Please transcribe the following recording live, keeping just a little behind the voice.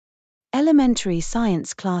Elementary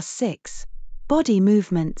Science Class 6. Body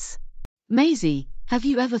Movements. Maisie, have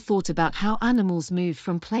you ever thought about how animals move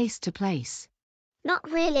from place to place?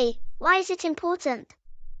 Not really. Why is it important?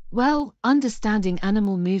 Well, understanding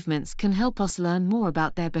animal movements can help us learn more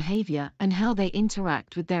about their behavior and how they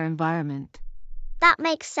interact with their environment. That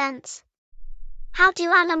makes sense. How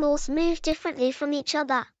do animals move differently from each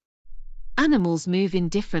other? Animals move in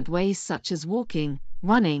different ways such as walking,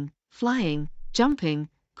 running, flying, jumping,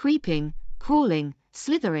 creeping, crawling,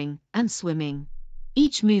 slithering, and swimming.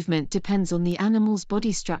 Each movement depends on the animal's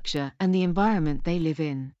body structure and the environment they live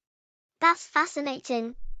in. That's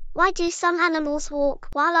fascinating. Why do some animals walk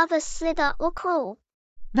while others slither or crawl?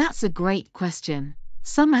 That's a great question.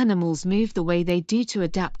 Some animals move the way they do to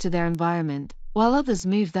adapt to their environment, while others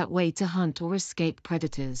move that way to hunt or escape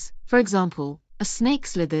predators. For example, a snake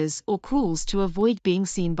slithers or crawls to avoid being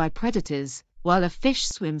seen by predators, while a fish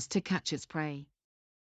swims to catch its prey.